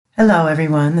Hello,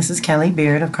 everyone. This is Kelly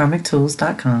Beard of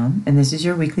KarmicTools.com, and this is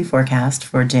your weekly forecast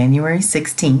for January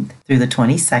 16th through the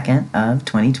 22nd of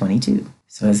 2022.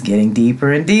 So it's getting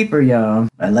deeper and deeper, y'all.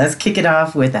 But let's kick it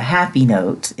off with a happy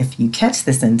note. If you catch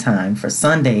this in time for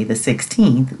Sunday the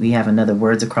 16th, we have another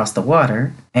Words Across the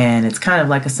Water, and it's kind of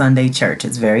like a Sunday church.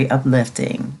 It's very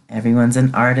uplifting. Everyone's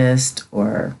an artist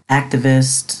or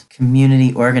activist,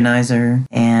 community organizer,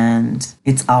 and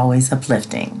it's always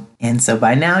uplifting. And so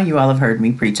by now, you all have heard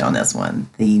me preach on this one.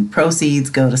 The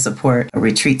proceeds go to support a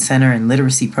retreat center and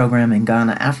literacy program in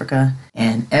Ghana, Africa.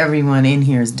 And everyone in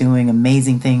here is doing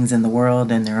amazing things in the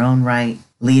world in their own right,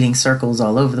 leading circles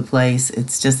all over the place.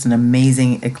 It's just an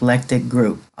amazing, eclectic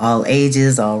group. All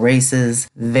ages, all races,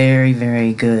 very,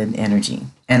 very good energy.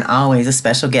 And always a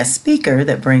special guest speaker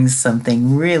that brings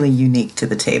something really unique to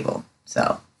the table.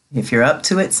 So if you're up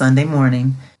to it, Sunday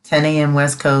morning, 10 a.m.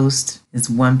 West Coast is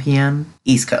 1 p.m.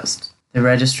 East Coast. The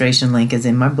registration link is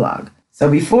in my blog. So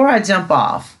before I jump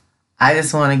off, I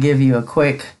just want to give you a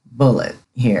quick bullet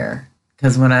here.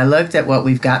 Because when I looked at what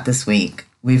we've got this week,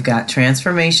 we've got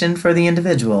transformation for the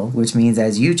individual, which means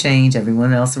as you change,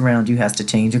 everyone else around you has to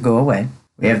change or go away.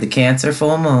 We have the Cancer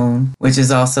full moon, which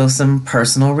is also some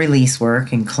personal release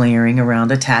work and clearing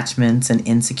around attachments and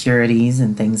insecurities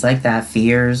and things like that,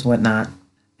 fears, whatnot.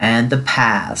 And the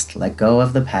past, let go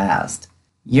of the past.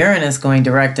 Uranus going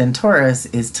direct in Taurus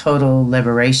is total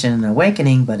liberation and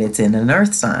awakening, but it's in an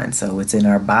earth sign. So it's in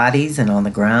our bodies and on the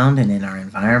ground and in our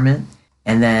environment.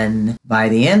 And then by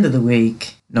the end of the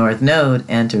week, North Node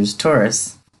enters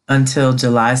Taurus until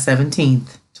July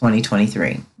 17th,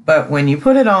 2023. But when you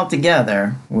put it all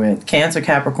together with Cancer,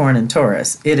 Capricorn, and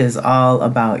Taurus, it is all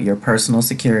about your personal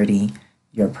security,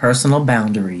 your personal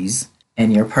boundaries,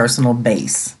 and your personal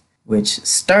base, which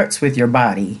starts with your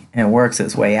body and works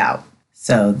its way out.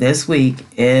 So this week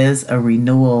is a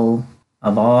renewal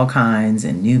of all kinds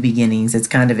and new beginnings. It's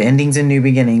kind of endings and new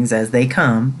beginnings as they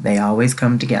come. They always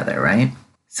come together, right?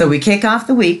 So we kick off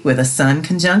the week with a Sun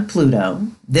conjunct Pluto.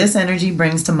 This energy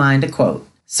brings to mind a quote: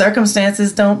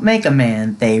 "Circumstances don't make a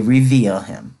man, they reveal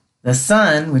him." The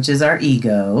Sun, which is our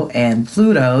ego, and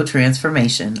Pluto,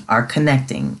 transformation, are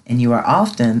connecting, and you are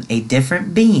often a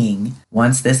different being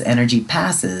once this energy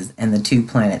passes and the two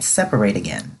planets separate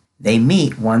again. They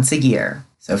meet once a year.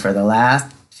 So for the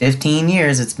last 15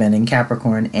 years, it's been in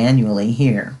Capricorn annually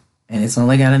here. And it's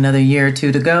only got another year or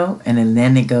two to go, and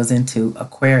then it goes into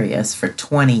Aquarius for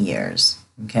 20 years.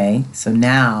 Okay, so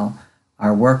now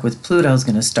our work with Pluto is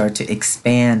going to start to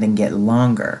expand and get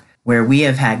longer. Where we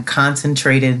have had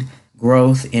concentrated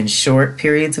growth in short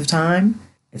periods of time,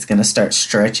 it's going to start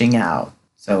stretching out.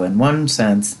 So in one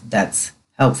sense, that's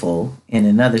helpful. In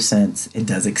another sense, it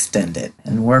does extend it.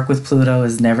 And work with Pluto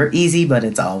is never easy, but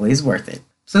it's always worth it.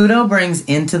 Pluto brings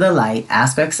into the light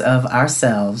aspects of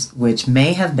ourselves which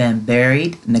may have been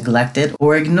buried, neglected,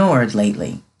 or ignored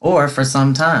lately, or for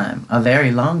some time, a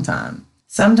very long time.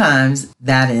 Sometimes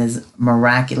that is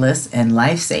miraculous and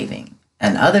life-saving.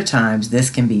 And other times,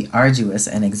 this can be arduous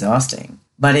and exhausting.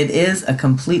 But it is a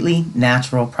completely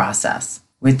natural process.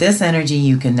 With this energy,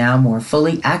 you can now more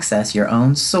fully access your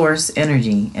own source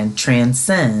energy and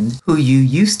transcend who you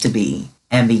used to be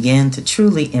and begin to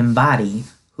truly embody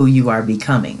who you are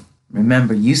becoming.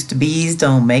 Remember, used to be's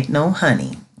don't make no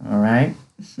honey, all right?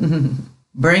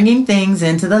 Bringing things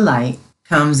into the light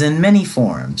comes in many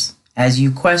forms, as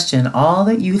you question all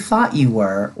that you thought you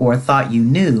were or thought you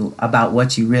knew about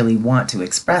what you really want to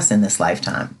express in this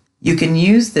lifetime. You can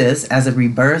use this as a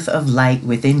rebirth of light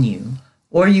within you,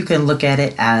 or you can look at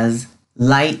it as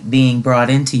light being brought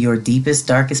into your deepest,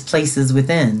 darkest places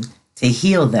within to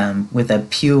heal them with a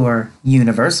pure,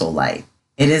 universal light.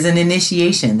 It is an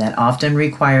initiation that often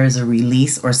requires a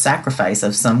release or sacrifice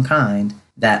of some kind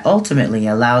that ultimately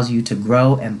allows you to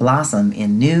grow and blossom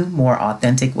in new, more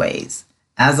authentic ways.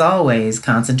 As always,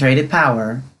 concentrated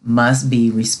power must be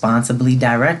responsibly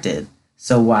directed,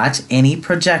 so watch any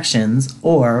projections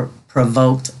or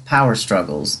provoked power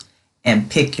struggles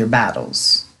and pick your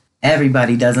battles.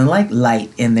 Everybody doesn't like light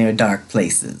in their dark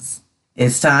places.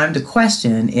 It's time to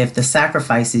question if the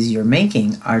sacrifices you're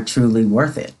making are truly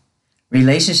worth it.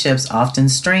 Relationships often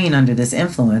strain under this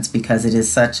influence because it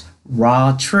is such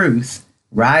raw truth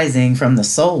rising from the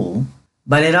soul.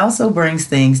 But it also brings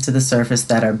things to the surface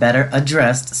that are better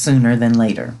addressed sooner than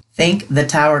later. Think the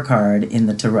Tower card in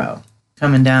the Tarot,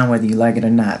 coming down whether you like it or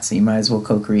not, so you might as well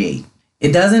co-create.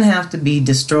 It doesn't have to be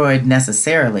destroyed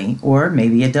necessarily, or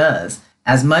maybe it does,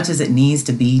 as much as it needs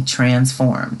to be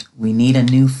transformed. We need a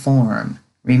new form.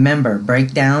 Remember,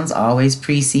 breakdowns always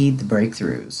precede the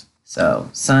breakthroughs. So,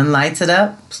 Sun lights it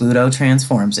up, Pluto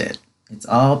transforms it. It's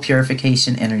all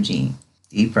purification energy.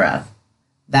 Deep breath.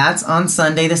 That's on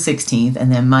Sunday the 16th, and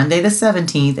then Monday the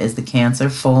 17th is the Cancer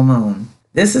full moon.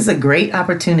 This is a great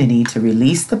opportunity to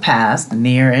release the past,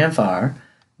 near and far,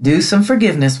 do some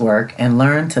forgiveness work, and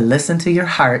learn to listen to your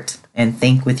heart and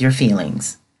think with your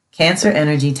feelings. Cancer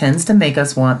energy tends to make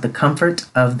us want the comfort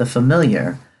of the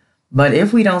familiar, but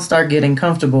if we don't start getting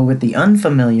comfortable with the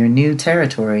unfamiliar new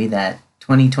territory that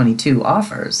 2022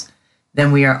 offers,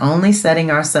 then we are only setting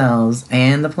ourselves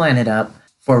and the planet up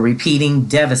for repeating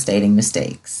devastating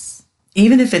mistakes.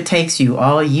 Even if it takes you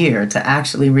all year to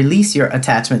actually release your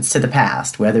attachments to the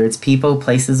past, whether it's people,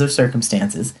 places, or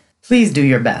circumstances, please do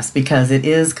your best because it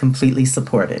is completely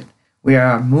supported. We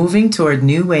are moving toward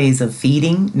new ways of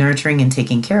feeding, nurturing, and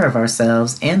taking care of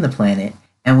ourselves and the planet,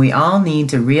 and we all need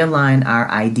to realign our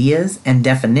ideas and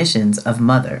definitions of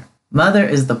mother. Mother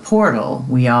is the portal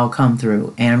we all come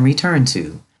through and return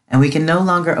to, and we can no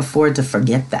longer afford to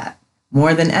forget that.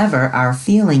 More than ever, our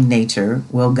feeling nature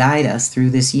will guide us through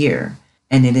this year,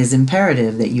 and it is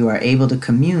imperative that you are able to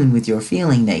commune with your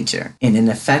feeling nature in an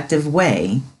effective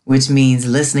way, which means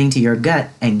listening to your gut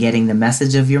and getting the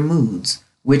message of your moods,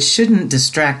 which shouldn't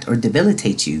distract or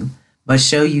debilitate you, but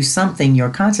show you something your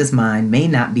conscious mind may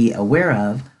not be aware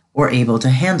of or able to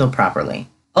handle properly.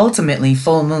 Ultimately,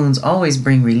 full moons always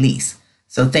bring release,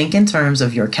 so think in terms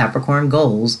of your Capricorn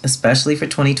goals, especially for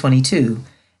 2022,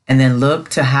 and then look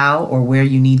to how or where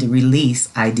you need to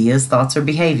release ideas, thoughts, or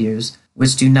behaviors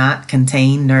which do not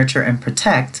contain, nurture, and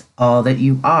protect all that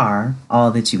you are,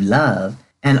 all that you love,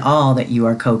 and all that you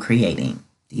are co-creating.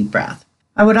 Deep breath.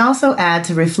 I would also add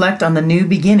to reflect on the new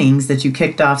beginnings that you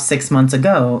kicked off 6 months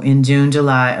ago in June,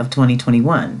 July of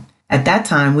 2021. At that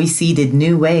time, we seeded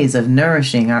new ways of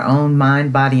nourishing our own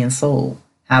mind, body, and soul.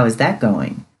 How is that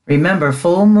going? Remember,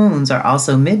 full moons are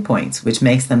also midpoints, which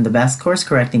makes them the best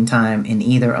course-correcting time in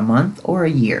either a month or a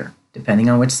year, depending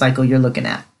on which cycle you're looking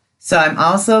at. So I'm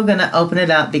also going to open it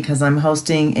up because I'm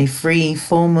hosting a free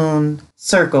full moon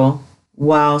circle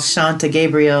while Shanta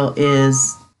Gabriel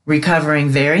is recovering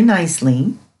very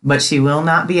nicely, but she will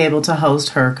not be able to host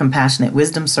her Compassionate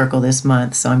Wisdom Circle this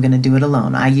month, so I'm going to do it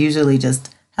alone. I usually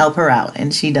just help her out,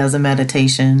 and she does a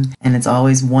meditation, and it's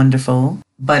always wonderful.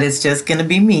 But it's just going to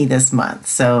be me this month.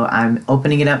 So I'm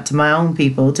opening it up to my own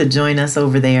people to join us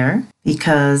over there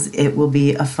because it will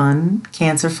be a fun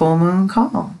Cancer full moon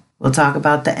call. We'll talk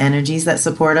about the energies that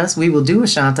support us. We will do a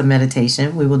Shanta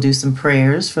meditation. We will do some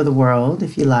prayers for the world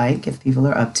if you like, if people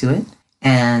are up to it.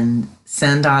 And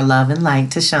send our love and light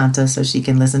to Shanta so she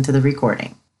can listen to the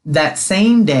recording. That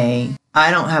same day, I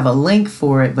don't have a link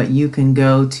for it, but you can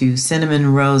go to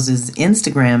Cinnamon Rose's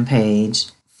Instagram page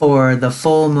for the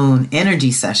full moon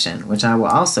energy session, which I will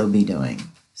also be doing.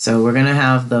 So we're going to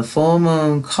have the full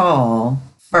moon call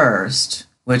first,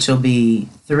 which will be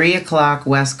 3 o'clock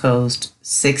West Coast,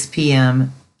 6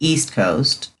 p.m. East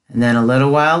Coast. And then a little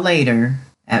while later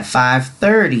at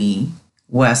 5:30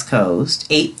 West Coast,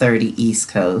 8:30 East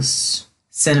Coast,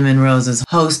 Cinnamon Rose is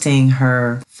hosting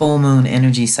her full moon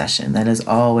energy session. That is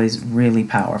always really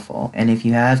powerful. And if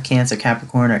you have Cancer,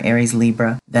 Capricorn, or Aries,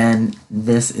 Libra, then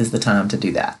this is the time to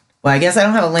do that. Well, I guess I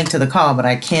don't have a link to the call, but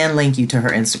I can link you to her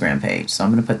Instagram page. So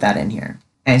I'm going to put that in here.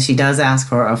 And she does ask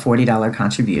for a $40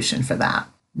 contribution for that.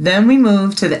 Then we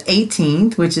move to the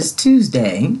 18th, which is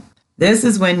Tuesday. This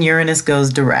is when Uranus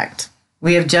goes direct.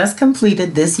 We have just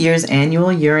completed this year's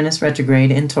annual Uranus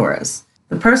retrograde in Taurus.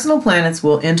 The personal planets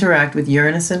will interact with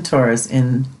Uranus and Taurus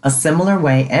in a similar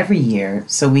way every year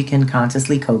so we can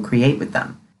consciously co-create with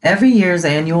them. Every year's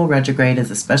annual retrograde is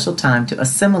a special time to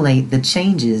assimilate the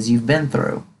changes you've been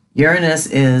through. Uranus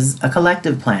is a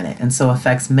collective planet and so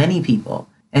affects many people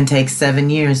and takes 7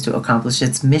 years to accomplish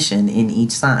its mission in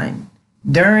each sign.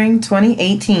 During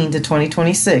 2018 to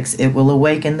 2026, it will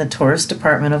awaken the Taurus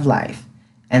department of life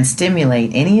and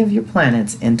stimulate any of your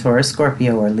planets in Taurus,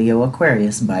 Scorpio, or Leo,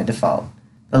 Aquarius by default.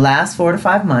 The last 4 to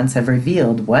 5 months have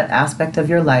revealed what aspect of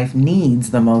your life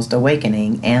needs the most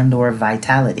awakening and/or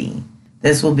vitality.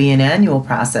 This will be an annual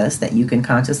process that you can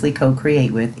consciously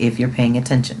co-create with if you're paying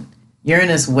attention.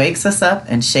 Uranus wakes us up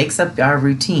and shakes up our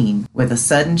routine with a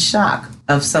sudden shock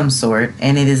of some sort,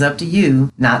 and it is up to you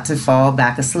not to fall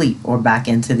back asleep or back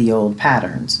into the old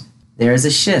patterns. There is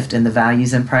a shift in the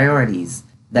values and priorities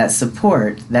that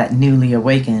support that newly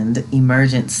awakened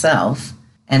emergent self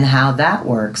and how that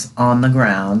works on the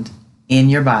ground, in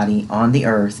your body, on the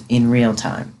earth, in real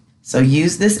time. So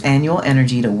use this annual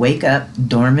energy to wake up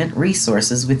dormant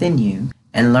resources within you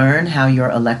and learn how your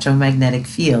electromagnetic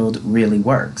field really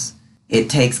works. It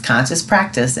takes conscious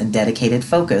practice and dedicated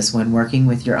focus when working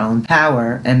with your own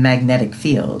power and magnetic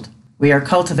field. We are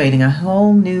cultivating a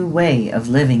whole new way of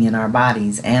living in our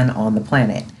bodies and on the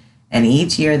planet, And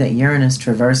each year that Uranus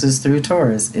traverses through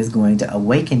Taurus is going to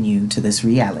awaken you to this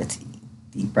reality.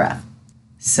 Deep breath.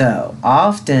 So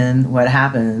often what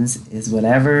happens is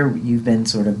whatever you've been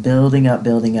sort of building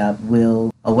up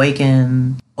will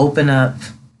awaken, open up,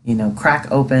 crack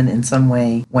open in some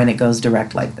way when it goes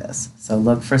direct like this. So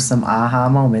look for some aha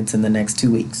moments in the next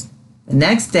 2 weeks. The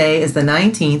next day is the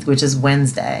 19th, which is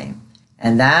Wednesday.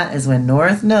 And that is when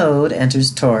North Node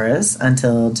enters Taurus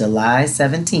until July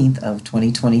 17th of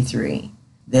 2023.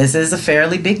 This is a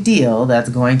fairly big deal that's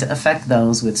going to affect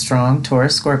those with strong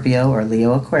Taurus, Scorpio, or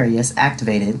Leo, Aquarius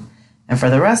activated. And for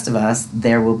the rest of us,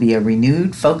 there will be a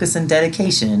renewed focus and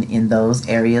dedication in those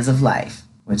areas of life,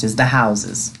 which is the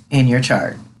houses in your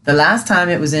chart. The last time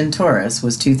it was in Taurus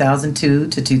was 2002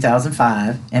 to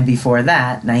 2005, and before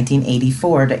that,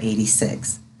 1984 to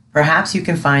 86. Perhaps you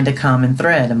can find a common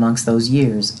thread amongst those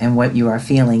years and what you are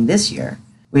feeling this year.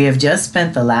 We have just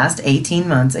spent the last 18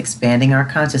 months expanding our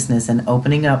consciousness and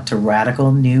opening up to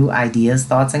radical new ideas,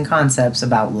 thoughts, and concepts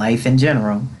about life in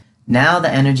general. Now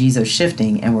the energies are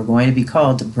shifting and we're going to be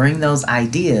called to bring those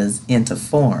ideas into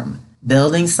form,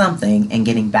 building something and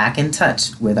getting back in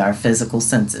touch with our physical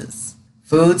senses.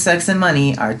 Food, sex, and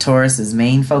money are Taurus's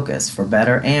main focus for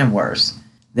better and worse.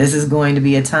 This is going to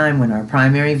be a time when our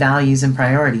primary values and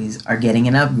priorities are getting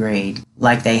an upgrade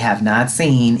like they have not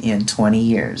seen in 20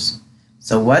 years.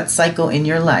 So what cycle in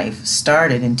your life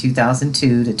started in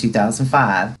 2002 to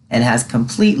 2005 and has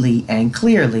completely and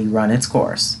clearly run its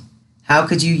course? How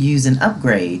could you use an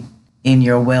upgrade in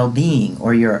your well-being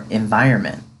or your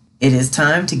environment? It is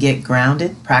time to get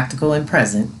grounded, practical, and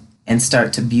present and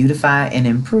start to beautify and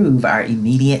improve our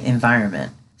immediate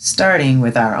environment, starting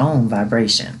with our own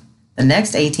vibration. The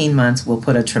next 18 months will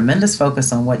put a tremendous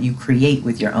focus on what you create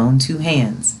with your own two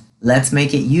hands. Let's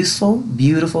make it useful,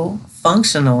 beautiful,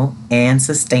 functional, and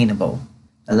sustainable.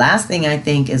 The last thing I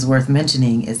think is worth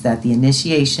mentioning is that the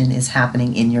initiation is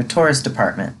happening in your Taurus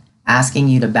department, asking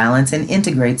you to balance and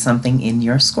integrate something in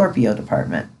your Scorpio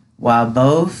department, while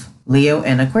both Leo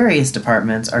and Aquarius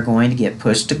departments are going to get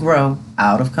pushed to grow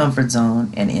out of comfort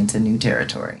zone and into new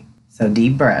territory. So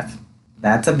deep breath.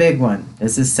 That's a big one.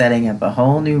 This is setting up a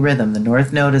whole new rhythm. The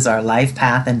North Node is our life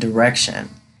path and direction.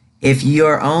 If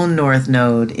your own North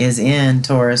Node is in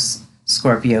Taurus,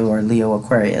 Scorpio, or Leo,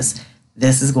 Aquarius,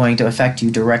 this is going to affect you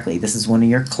directly. This is one of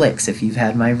your clicks. If you've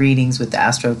had my readings with the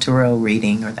Astro Tarot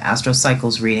reading or the Astro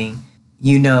Cycles reading,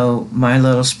 you know my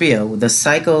little spiel. The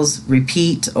cycles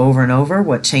repeat over and over.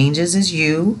 What changes is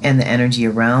you and the energy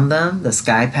around them. The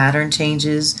sky pattern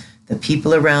changes, the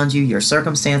people around you, your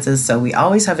circumstances. So we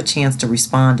always have a chance to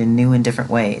respond in new and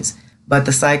different ways. But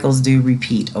the cycles do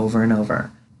repeat over and over.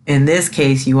 In this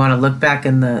case, you want to look back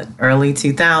in the early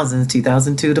 2000s,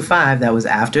 2002 to 5. That was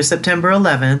after September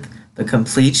 11th. The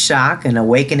complete shock and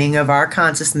awakening of our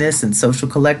consciousness and social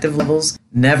collective levels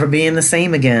never being the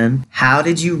same again. How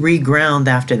did you reground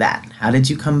after that? How did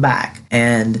you come back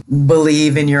and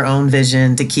believe in your own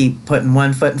vision to keep putting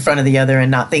one foot in front of the other and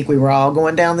not think we were all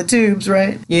going down the tubes,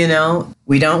 right?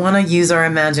 We don't want to use our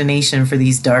imagination for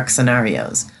these dark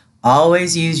scenarios.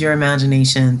 Always use your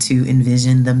imagination to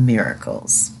envision the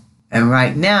miracles. And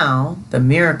right now, the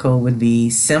miracle would be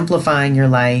simplifying your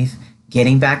life,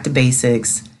 getting back to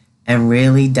basics, and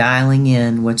really dialing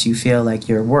in what you feel like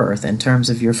you're worth in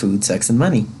terms of your food, sex, and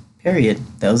money. Period.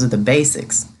 Those are the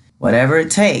basics. Whatever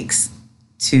it takes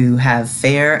to have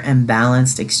fair and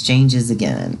balanced exchanges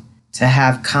again, to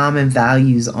have common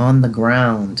values on the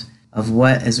ground of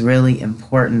what is really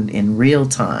important in real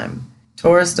time.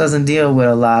 Taurus doesn't deal with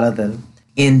a lot of the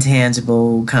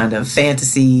intangible kind of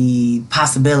fantasy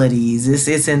possibilities.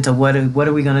 It's into what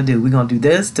are we going to do? We're going to do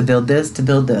this to build this to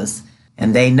build this.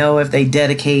 And they know if they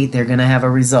dedicate, they're going to have a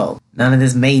result. None of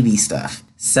this maybe stuff.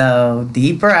 So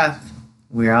deep breath.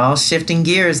 We're all shifting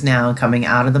gears now, coming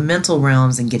out of the mental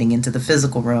realms and getting into the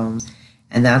physical realms.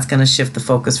 And that's going to shift the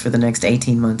focus for the next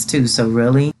 18 months too. So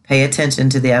really pay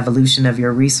attention to the evolution of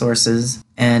your resources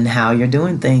and how you're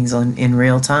doing things in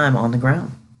real time on the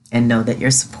ground. And know that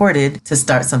you're supported to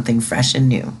start something fresh and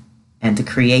new. And to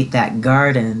create that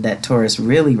garden that Taurus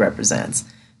really represents.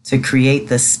 To create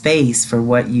the space for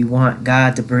what you want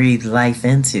God to breathe life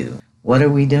into. What are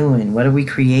we doing? What are we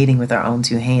creating with our own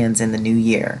two hands in the new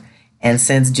year? And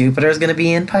since Jupiter is going to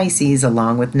be in Pisces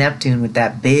along with Neptune with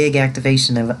that big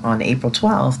activation on April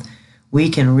 12th,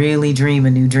 we can really dream a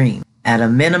new dream at a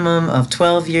minimum of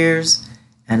 12 years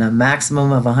and a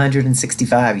maximum of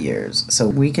 165 years. So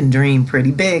we can dream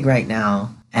pretty big right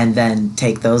now and then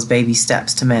take those baby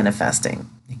steps to manifesting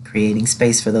and creating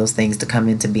space for those things to come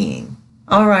into being.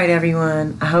 All right,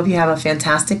 everyone. I hope you have a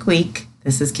fantastic week.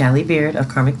 This is Callie Beard of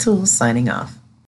Karmic Tools signing off.